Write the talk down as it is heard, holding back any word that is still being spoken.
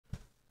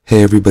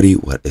Hey everybody,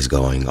 what is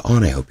going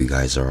on? I hope you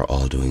guys are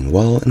all doing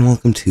well, and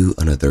welcome to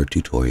another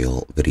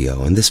tutorial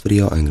video. In this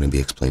video, I'm going to be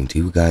explaining to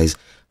you guys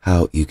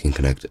how you can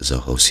connect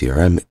Zoho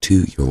CRM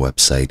to your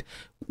website,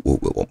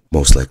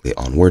 most likely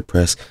on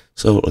WordPress.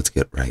 So let's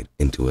get right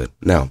into it.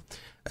 Now,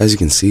 as you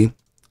can see,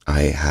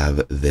 I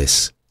have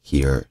this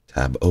here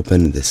tab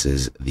open. This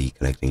is the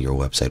connecting your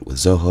website with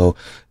Zoho.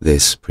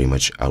 This pretty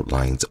much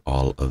outlines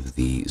all of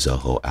the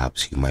Zoho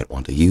apps you might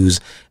want to use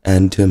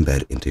and to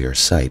embed into your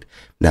site.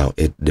 Now,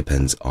 it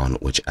depends on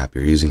which app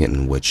you're using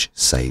and which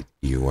site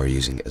you are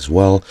using as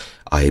well.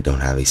 I don't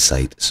have a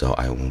site, so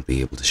I won't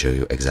be able to show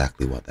you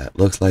exactly what that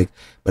looks like.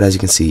 But as you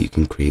can see, you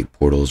can create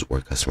portals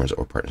where customers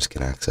or partners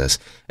can access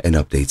and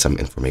update some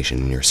information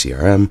in your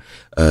CRM.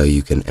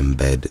 You can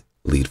embed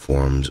lead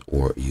forms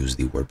or use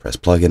the WordPress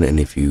plugin, and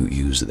if you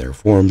use their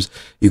forms,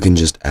 you can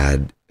just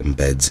add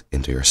embeds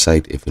into your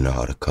site. If you know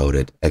how to code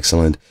it,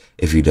 excellent.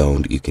 If you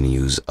don't, you can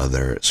use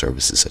other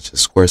services such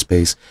as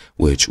Squarespace,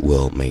 which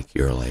will make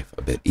your life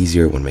a bit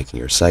easier when making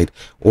your site,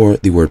 or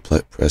the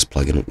WordPress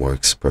plugin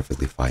works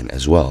perfectly fine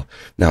as well.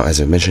 Now, as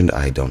I mentioned,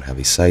 I don't have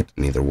a site,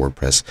 neither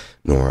WordPress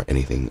nor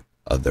anything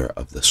other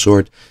of the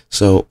sort,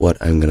 so what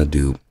I'm gonna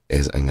do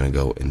is I'm going to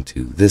go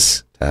into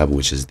this tab,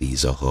 which is the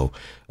Zoho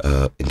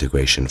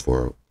integration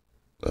for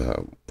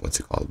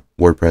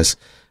WordPress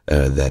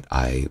that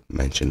I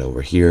mentioned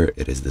over here.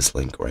 It is this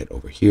link right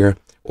over here,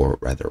 or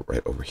rather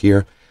right over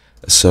here.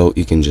 So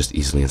you can just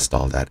easily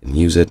install that and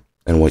use it.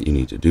 And what you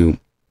need to do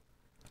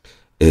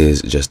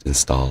is just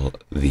install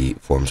the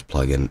forms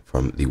plugin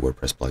from the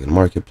WordPress plugin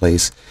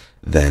marketplace,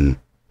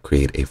 then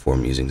create a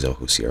form using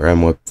Zoho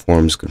CRM web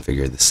forms,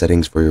 configure the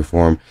settings for your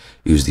form,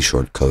 use the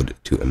short code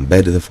to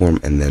embed the form,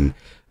 and then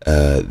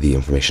the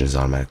information is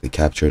automatically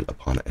captured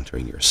upon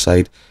entering your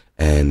site,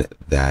 and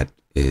that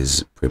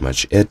is pretty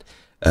much it.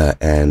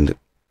 And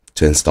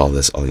to install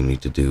this, all you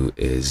need to do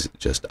is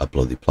just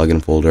upload the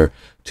plugin folder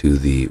to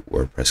the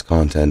WordPress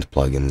content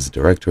plugins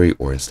directory,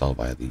 or install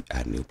via the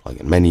add new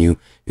plugin menu.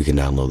 You can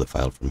download the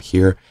file from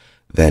here,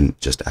 then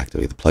just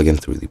activate the plugin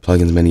through the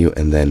plugins menu,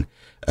 and then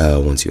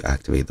once you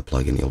activate the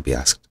plugin, you'll be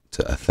asked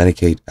to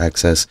authenticate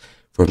access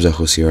from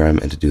Zoho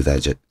CRM, and to do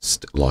that,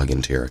 just log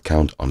into your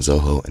account on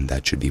Zoho, and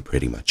that should be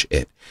pretty much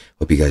it.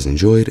 Hope you guys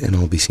enjoyed, and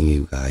I'll be seeing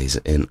you guys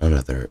in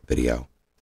another video.